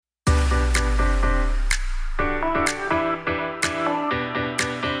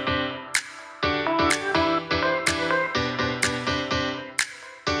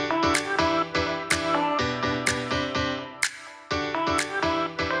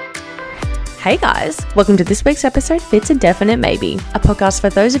Hey guys, welcome to this week's episode of It's a Definite Maybe, a podcast for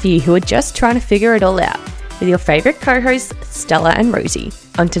those of you who are just trying to figure it all out, with your favourite co-hosts Stella and Rosie.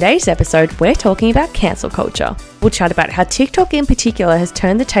 On today's episode, we're talking about cancel culture. We'll chat about how TikTok in particular has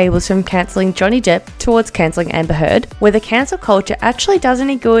turned the tables from cancelling Johnny Depp towards cancelling Amber Heard, whether cancel culture actually does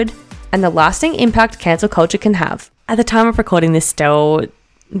any good, and the lasting impact cancel culture can have. At the time of recording this, still,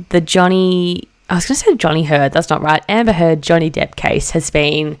 the Johnny Heard, that's not right, Amber Heard Johnny Depp case has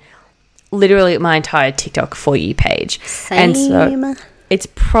been literally my entire TikTok For You page. Same. And so it's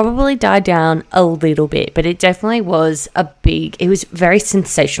probably died down a little bit, but it definitely was it was very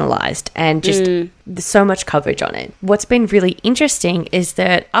sensationalized and just there's so much coverage on it. What's been really interesting is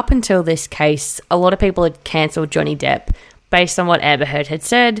that up until this case, a lot of people had cancelled Johnny Depp based on what Amber Heard had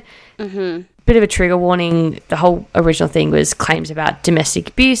said. Bit of a trigger warning. The whole original thing was claims about domestic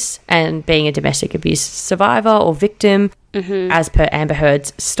abuse and being a domestic abuse survivor or victim, as per Amber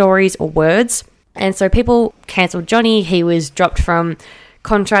Heard's stories or words. And so people cancelled Johnny. He was dropped from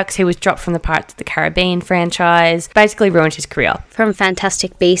contracts. He was dropped from the Pirates of the Caribbean franchise. Basically ruined his career. From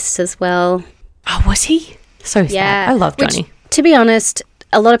Fantastic Beasts as well. Oh, was he? So sad. I love Johnny. Which, to be honest,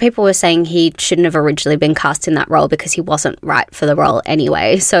 a lot of people were saying he shouldn't have originally been cast in that role because he wasn't right for the role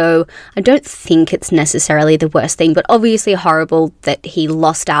anyway. So I don't think it's necessarily the worst thing, but obviously horrible that he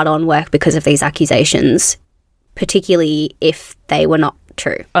lost out on work because of these accusations, particularly if they were not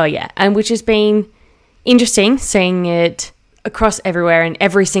true. Oh, yeah. And which has been interesting seeing it across everywhere and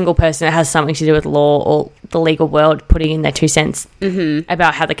every single person that has something to do with law or the legal world putting in their 2 cents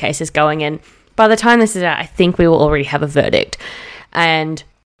about how the case is going. And by the time this is out, I think we will already have a verdict. And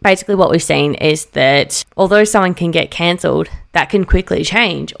basically what we've seen is that although someone can get cancelled, that can quickly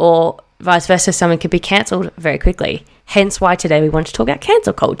change, or vice versa, someone could be cancelled very quickly. Hence why today we want to talk about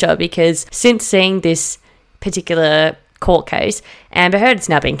cancel culture, because since seeing this particular court case, Amber Heard has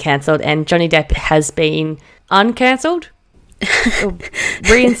now been cancelled and Johnny Depp has been uncancelled,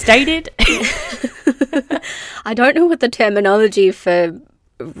 reinstated. I don't know what the terminology for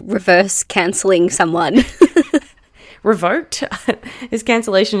reverse cancelling someone. Revoked? His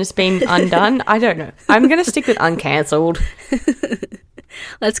cancellation has been undone? I don't know. I'm going to stick with uncancelled.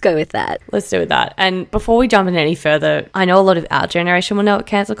 Let's go with that. Let's do that. And before we jump in any further, I know a lot of our generation will know what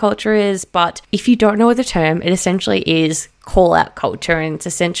cancel culture is, but if you don't know the term, it essentially is call-out culture, and it's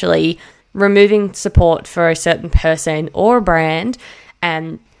essentially removing support for a certain person or a brand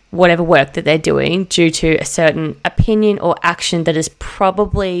and whatever work that they're doing due to a certain opinion or action that is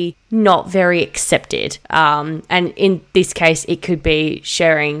probably not very accepted. And in this case, it could be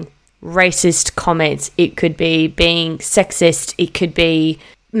sharing racist comments, it could be being sexist, it could be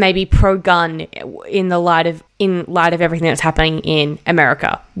maybe pro-gun in light of everything that's happening in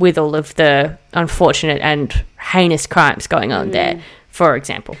America with all of the unfortunate and heinous crimes going on there, for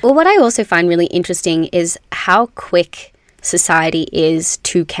example. Well, what I also find really interesting is how quick society is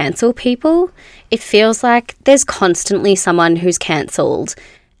to cancel people. It feels like there's constantly someone who's cancelled,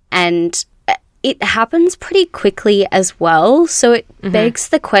 and it happens pretty quickly as well. So it begs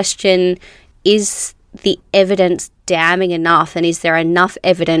the question, is the evidence damning enough, and is there enough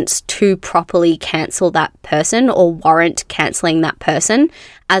evidence to properly cancel that person or warrant cancelling that person,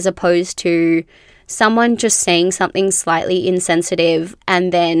 as opposed to someone just saying something slightly insensitive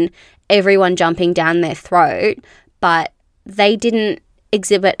and then everyone jumping down their throat, but they didn't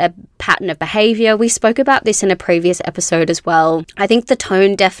exhibit a pattern of behaviour. We spoke about this in a previous episode as well. I think the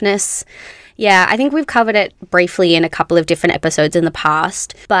tone deafness, I think we've covered it briefly in a couple of different episodes in the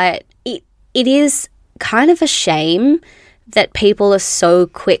past, but it is kind of a shame that people are so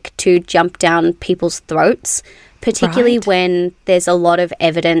quick to jump down people's throats, particularly when there's a lot of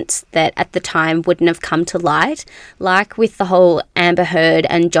evidence that at the time wouldn't have come to light. Like with the whole Amber Heard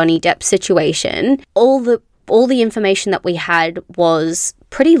and Johnny Depp situation, all the information that we had was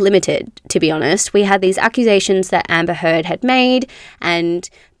pretty limited, to be honest. We had these accusations that Amber Heard had made and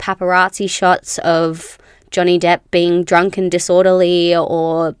paparazzi shots of Johnny Depp being drunk and disorderly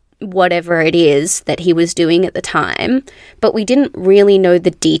or whatever it is that he was doing at the time. But we didn't really know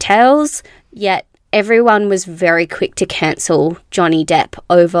the details, yet everyone was very quick to cancel Johnny Depp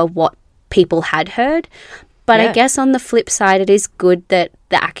over what people had heard. But I guess on the flip side, it is good that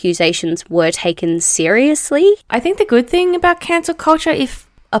the accusations were taken seriously. I think the good thing about cancel culture, if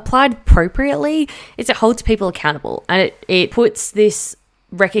applied appropriately, is it holds people accountable, and it puts this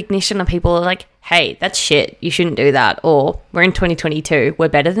recognition on people like, hey, that's shit, you shouldn't do that, or we're in 2022, we're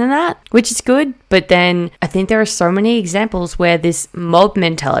better than that, which is good. But then I think there are so many examples where this mob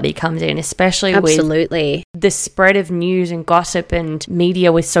mentality comes in, especially with the spread of news and gossip and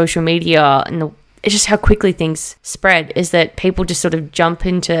media with social media and it's just how quickly things spread, is that people just sort of jump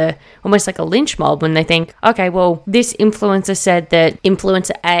into almost like a lynch mob when they think, okay, well, this influencer said that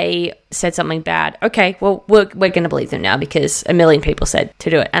influencer A said something bad. Okay, well, we're going to believe them now because a million people said to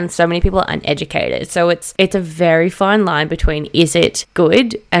do it. And so many people are uneducated. So it's a very fine line between, is it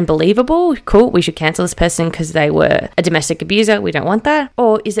good and believable? Cool, we should cancel this person because they were a domestic abuser. We don't want that.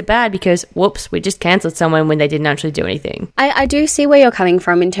 Or is it bad because, whoops, we just cancelled someone when they didn't actually do anything? I do see where you're coming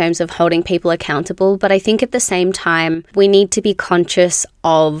from in terms of holding people accountable, but I think at the same time, we need to be conscious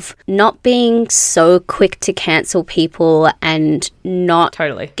of not being so quick to cancel people and not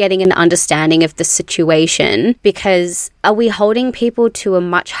getting an understanding of the situation, because are we holding people to a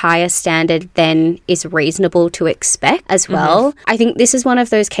much higher standard than is reasonable to expect as well? I think this is one of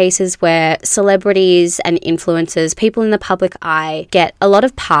those cases where celebrities and influencers, people in the public eye, get a lot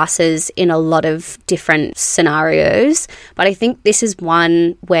of passes in a lot of different scenarios, but I think this is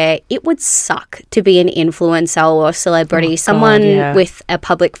one where it would suck to be an influencer or celebrity, someone with a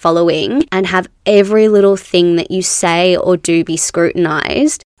public following, and have every little thing that you say or do be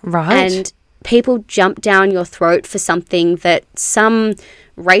scrutinized. Right. And people jump down your throat for something that some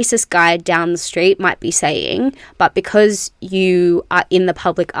racist guy down the street might be saying, but because you are in the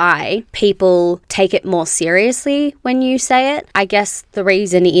public eye, people take it more seriously when you say it. I guess the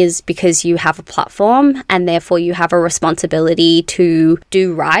reason is because you have a platform and therefore you have a responsibility to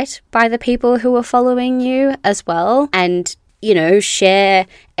do right by the people who are following you as well, and, you know, share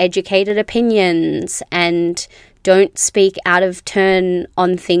educated opinions and don't speak out of turn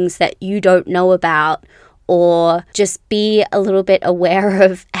on things that you don't know about, or just be a little bit aware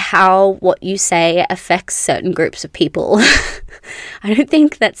of how what you say affects certain groups of people. I don't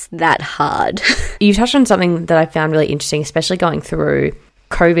think that's that hard. You touched on something that I found really interesting, especially going through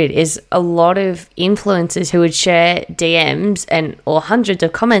COVID, is a lot of influencers who would share DMs or hundreds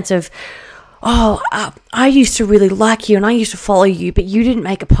of comments of, I used to really like you and I used to follow you, but you didn't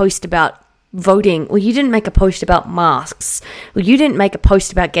make a post about voting, or you didn't make a post about masks, or you didn't make a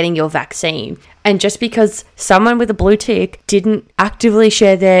post about getting your vaccine. And just because someone with a blue tick didn't actively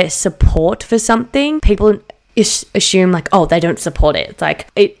share their support for something, people assume like, oh, they don't support it. It's like,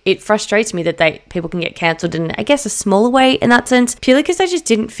 it frustrates me that people can get cancelled in, I guess, a smaller way in that sense, purely because they just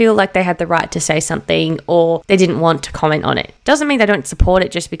didn't feel like they had the right to say something, or they didn't want to comment on it. Doesn't mean they don't support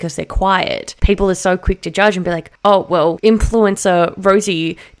it just because they're quiet. People are so quick to judge and be like, oh, well, influencer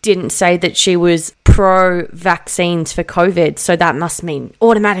Rosie didn't say that she was pro-vaccines for COVID, so that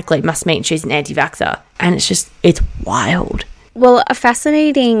automatically must mean she's an anti-vaxxer. And it's wild. Well, a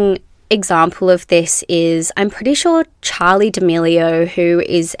fascinating example of this is, I'm pretty sure Charli D'Amelio, who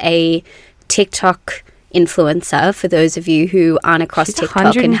is a TikTok influencer, for those of you who aren't across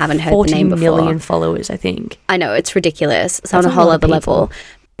TikTok and haven't heard the name before. 140 million followers, I think. I know, it's ridiculous. It's on a whole other level.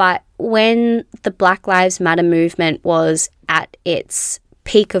 But when the Black Lives Matter movement was at its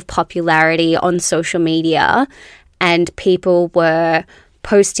peak of popularity on social media, and people were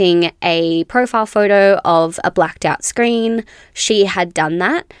posting a profile photo of a blacked out screen, she had done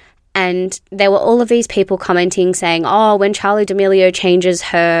that. And there were all of these people commenting saying, oh, when Charli D'Amelio changes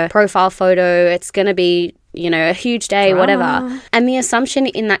her profile photo, it's going to be, a huge day, whatever. And the assumption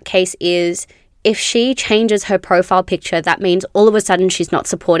in that case is, if she changes her profile picture, that means all of a sudden she's not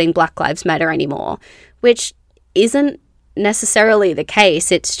supporting Black Lives Matter anymore, which isn't necessarily the case.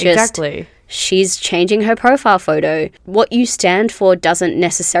 It's just she's changing her profile photo. What you stand for doesn't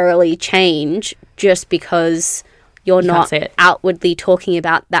necessarily change just because you're not outwardly talking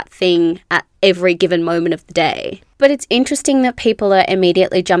about that thing at every given moment of the day. But it's interesting that people are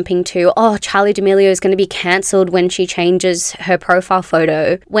immediately jumping to, oh, Charli D'Amelio is going to be cancelled when she changes her profile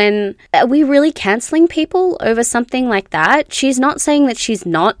photo. When, are we really cancelling people over something like that? She's not saying that she's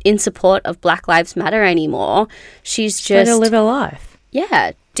not in support of Black Lives Matter anymore. She's just... let her live her life.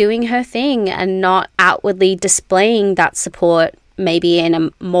 Yeah, doing her thing and not outwardly displaying that support, maybe in a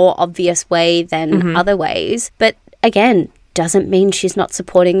more obvious way than other ways. But again, doesn't mean she's not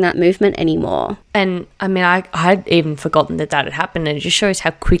supporting that movement anymore. And I mean, I had even forgotten that had happened, and it just shows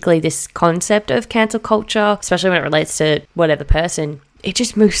how quickly this concept of cancel culture, especially when it relates to whatever person, it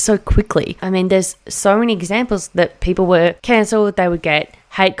just moves so quickly. I mean, there's so many examples that people were cancelled, they would get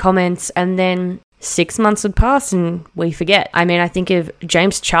hate comments, and then 6 months would pass and we forget. I mean, I think of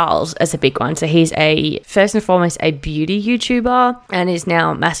James Charles as a big one. So he's first and foremost a beauty YouTuber, and is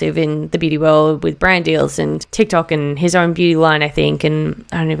now massive in the beauty world with brand deals and TikTok and his own beauty line, I think, and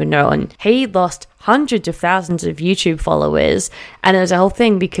I don't even know. And he lost hundreds of thousands of YouTube followers, and it was a whole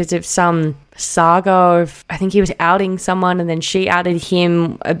thing because of some saga of, I think he was outing someone and then she outed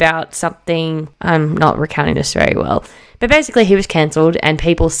him about something. I'm not recounting this very well, but basically he was cancelled, and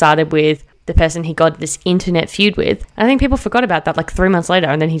people started with the person he got this internet feud with. I think people forgot about that like 3 months later,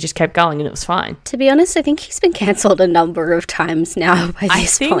 and then he just kept going and it was fine. To be honest, I think he's been cancelled a number of times now by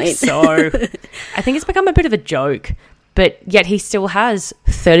this point. I think so. I think it's become a bit of a joke. But yet he still has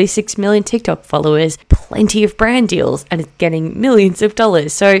 36 million TikTok followers, plenty of brand deals, and is getting millions of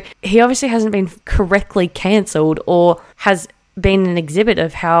dollars. So he obviously hasn't been correctly cancelled or has been an exhibit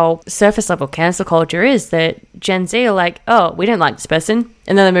of how surface level cancel culture is, that Gen Z are like, oh, we don't like this person.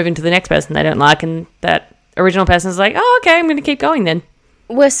 And then they move into the next person they don't like. And that original person's like, oh, okay, I'm going to keep going then.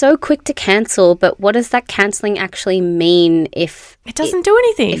 We're so quick to cancel, but what does that cancelling actually mean if... It doesn't do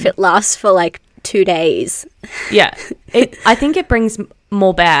anything. If it lasts for like 2 days. Yeah. I think it brings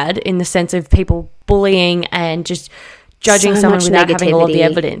more bad in the sense of people bullying and just judging someone without having all of the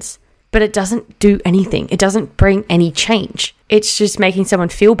evidence. But it doesn't do anything. It doesn't bring any change. It's just making someone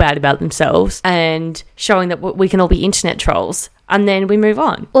feel bad about themselves and showing that we can all be internet trolls. And then we move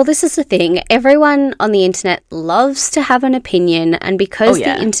on. Well, this is the thing. Everyone on the internet loves to have an opinion. And because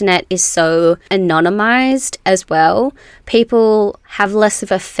the internet is so anonymized as well, people have less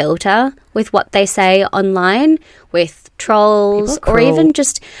of a filter with what they say online, with trolls, or even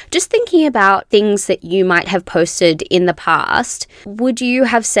just thinking about things that you might have posted in the past. Would you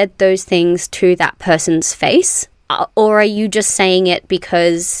have said those things to that person's face? Or are you just saying it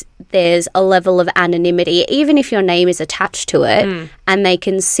because there's a level of anonymity, even if your name is attached to it, and they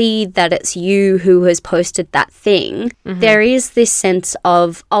can see that it's you who has posted that thing? There is this sense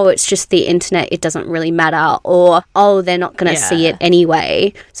of, oh, it's just the internet, it doesn't really matter, or, oh, they're not going to see it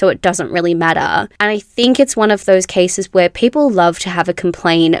anyway, so it doesn't really matter. And I think it's one of those cases where people love to have a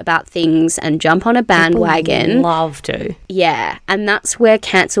complaint about things and jump on a bandwagon. People love to. Yeah, and that's where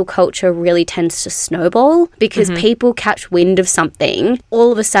cancel culture really tends to snowball, because people catch wind of something,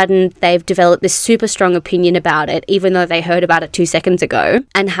 all of a sudden they've developed this super strong opinion about it, even though they heard about it 2 seconds ago,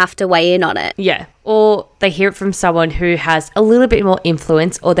 and have to weigh in on it. Yeah. Or they hear it from someone who has a little bit more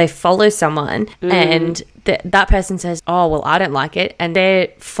influence, or they follow someone and that person says, oh, well, I don't like it. And they're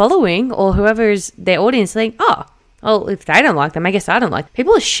following, or whoever's their audience, think, oh, well, if they don't like them, I guess I don't like them.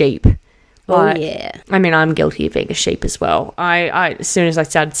 People are sheep. Oh, yeah. I mean, I'm guilty of being a sheep as well. I as soon as I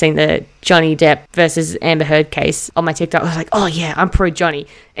started seeing the Johnny Depp versus Amber Heard case on my TikTok, I was like, oh, yeah, I'm pro-Johnny.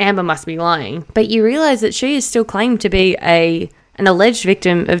 Amber must be lying. But you realise that she is still claimed to be an alleged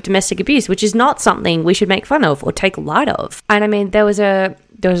victim of domestic abuse, which is not something we should make fun of or take light of. And I mean, there was a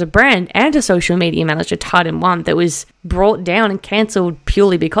brand and a social media manager tied in one that was brought down and cancelled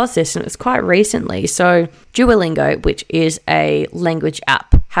purely because of this, and it was quite recently. So Duolingo, which is a language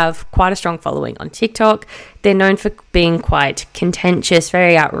app, have quite a strong following on TikTok. They're known for being quite contentious,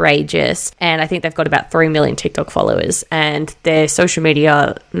 very outrageous, and I think they've got about 3 million TikTok followers, and their social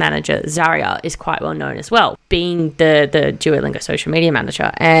media manager, Zaria, is quite well known as well, being the Duolingo social media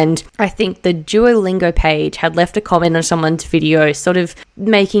manager. And I think the Duolingo page had left a comment on someone's video sort of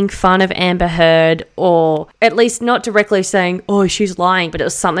making fun of Amber Heard, or at least not directly saying, oh, she's lying, but it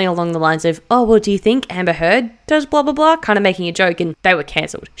was something along the lines of, oh, well, do you think Amber Heard does blah, blah, blah, kind of making a joke, and they were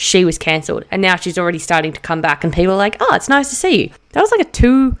cancelled. She was cancelled, and now she's already starting to come back, and people are like, oh, it's nice to see you. That was like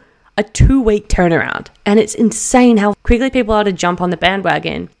a two-week turnaround, and it's insane how quickly people are to jump on the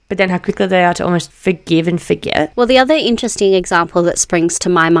bandwagon, but then how quickly they are to almost forgive and forget. Well, the other interesting example that springs to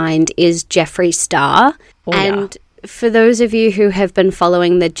my mind is Jeffree Star. For those of you who have been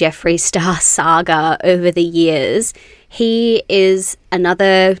following the Jeffree Star saga over the years, he is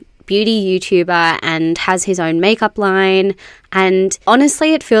another beauty YouTuber and has his own makeup line. And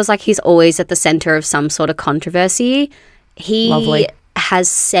honestly, it feels like he's always at the center of some sort of controversy. He has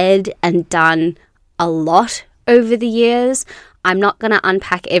said and done a lot over the years. I'm not going to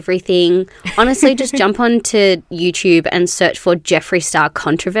unpack everything. Honestly, just jump onto YouTube and search for Jeffree Star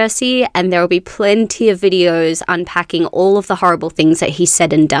controversy, and there will be plenty of videos unpacking all of the horrible things that he's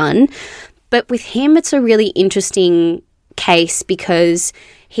said and done. But with him, it's a really interesting case because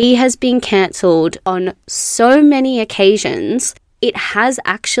he has been cancelled on so many occasions. It has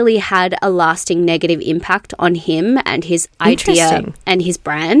actually had a lasting negative impact on him and his idea and his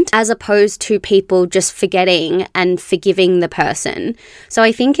brand, as opposed to people just forgetting and forgiving the person. So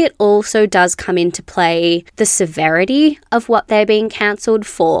I think it also does come into play the severity of what they're being cancelled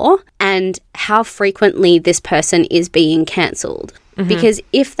for and how frequently this person is being cancelled. Because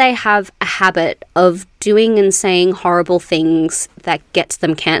if they have a habit of doing and saying horrible things that gets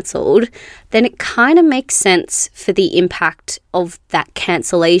them cancelled, then it kind of makes sense for the impact of that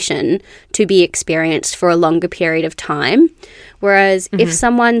cancellation to be experienced for a longer period of time. Whereas if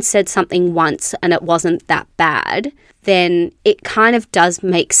someone said something once and it wasn't that bad, then it kind of does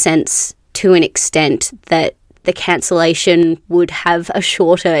make sense to an extent that the cancellation would have a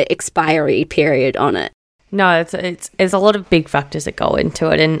shorter expiry period on it. No, there's a lot of big factors that go into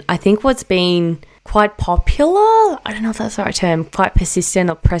it. And I think what's been quite popular, I don't know if that's the right term, quite persistent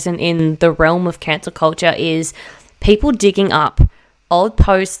or present in the realm of cancel culture is people digging up old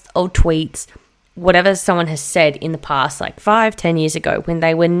posts, old tweets, whatever someone has said in the past, like 5-10 years ago, when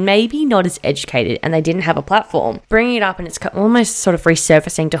they were maybe not as educated and they didn't have a platform, bringing it up, and it's almost sort of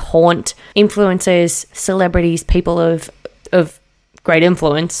resurfacing to haunt influencers, celebrities, people of great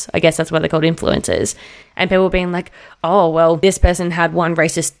influence. I guess that's what they're called, influencers. And people being like, oh, well, this person had one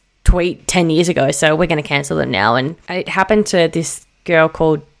racist tweet 10 years ago, so we're going to cancel them now. And it happened to this girl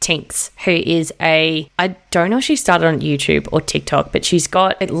called Tinks, who is I don't know if she started on YouTube or TikTok, but she's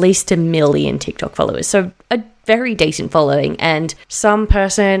got at least 1 million TikTok followers. So a very decent following. And some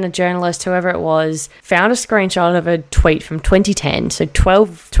person, a journalist, whoever it was, found a screenshot of a tweet from 2010, so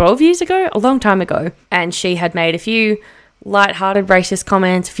 12 years ago, a long time ago. And she had made a few lighthearted racist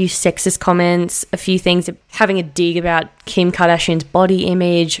comments, a few sexist comments, a few things, having a dig about Kim Kardashian's body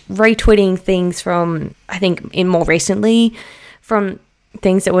image, retweeting things from, I think, more recently, from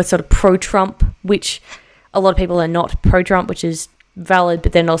things that were sort of pro-Trump, which a lot of people are not pro-Trump, which is valid,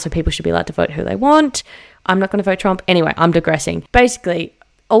 but then also people should be allowed to vote who they want. I'm not going to vote Trump. Anyway, I'm digressing. Basically,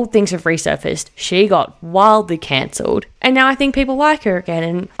 old things have resurfaced. She got wildly cancelled, and now I think people like her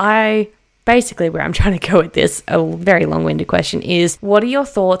again, and basically, where I'm trying to go with this, a very long-winded question, is what are your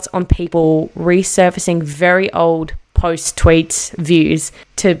thoughts on people resurfacing very old posts, tweets, views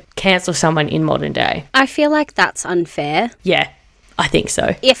to cancel someone in modern day? I feel like that's unfair. Yeah, I think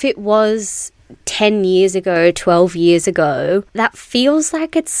so. If it was 10 years ago, 12 years ago, that feels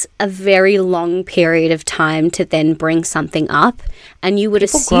like it's a very long period of time to then bring something up. And you would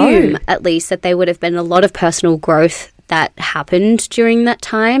assume, at least, that there would have been a lot of personal growth that happened during that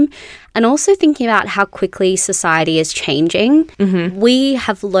time. And also thinking about how quickly society is changing. Mm-hmm. We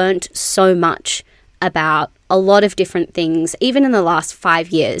have learnt so much about a lot of different things, even in the last 5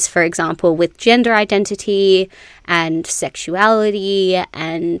 years, for example, with gender identity and sexuality.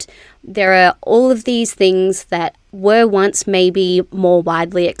 And there are all of these things that were once maybe more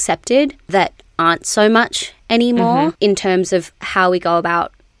widely accepted that aren't so much anymore, in terms of how we go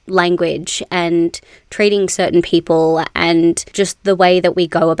about language and treating certain people and just the way that we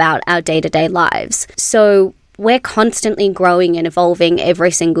go about our day-to-day lives. So we're constantly growing and evolving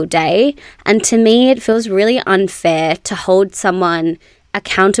every single day. And to me, it feels really unfair to hold someone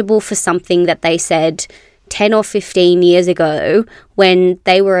accountable for something that they said 10 or 15 years ago when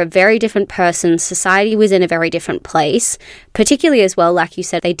they were a very different person. Society was in a very different place, particularly as well, like you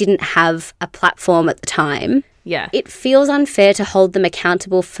said, they didn't have a platform at the time. Yeah. It feels unfair to hold them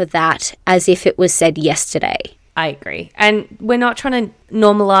accountable for that as if it was said yesterday. I agree. And we're not trying to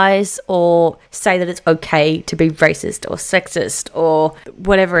normalize or say that it's okay to be racist or sexist or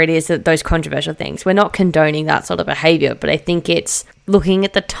whatever it is, that those controversial things. We're not condoning that sort of behavior, but I think it's looking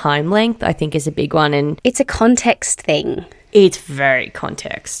at the time length, I think, is a big one. And it's a context thing. It's very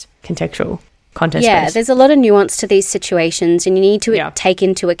contextual. Yeah, there's a lot of nuance to these situations, and you need to take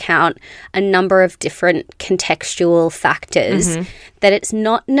into account a number of different contextual factors, that it's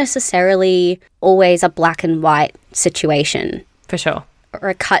not necessarily always a black and white situation. For sure. Or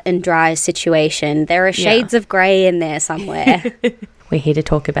a cut and dry situation. There are shades of grey in there somewhere. We're here to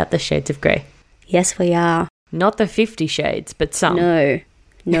talk about the shades of grey. Yes, we are. Not the 50 shades, but some.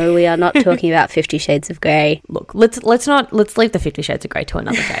 No, we are not talking about 50 Shades of Grey. Look, let's leave the 50 Shades of Grey to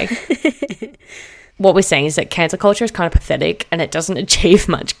another day. What we're saying is that cancel culture is kind of pathetic and it doesn't achieve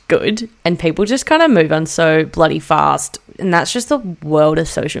much good, and people just kind of move on so bloody fast, and that's just the world of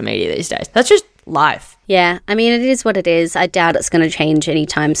social media these days. That's just life. Yeah, I mean, it is what it is. I doubt it's going to change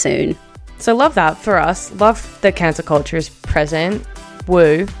anytime soon. So love that for us. Love that cancel culture is present.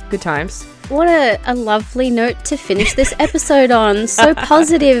 Woo, good times. What a lovely note to finish this episode on. So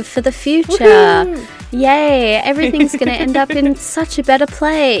positive for the future. Woo-hoo. Yay, everything's going to end up in such a better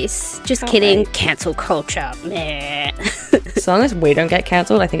place. Just kidding. Cancel culture. Meh. As long as we don't get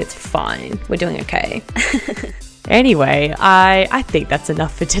cancelled, I think it's fine. We're doing okay. Anyway, I think that's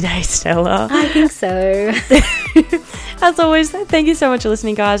enough for today, Stella. I think so. As always, thank you so much for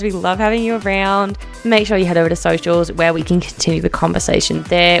listening, guys. We love having you around. Make sure you head over to socials where we can continue the conversation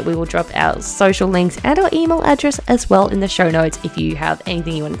there. We will drop our social links and our email address as well in the show notes if you have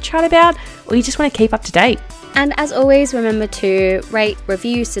anything you want to chat about or you just want to keep up to date. And as always, remember to rate,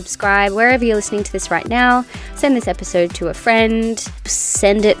 review, subscribe, wherever you're listening to this right now. Send this episode to a friend.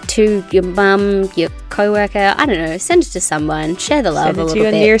 Send it to your mum, your co-worker. I don't know. Send it to someone. Share the love a little bit. Send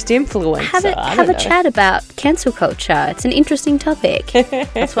it to your nearest influencer. Have a chat about cancel culture. It's an interesting topic.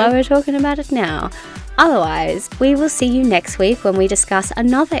 That's why we're talking about it now. Otherwise, we will see you next week when we discuss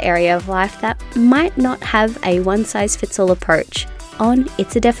another area of life that might not have a one-size-fits-all approach on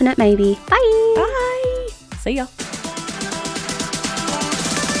It's a Definite Maybe. Bye! Bye! See ya!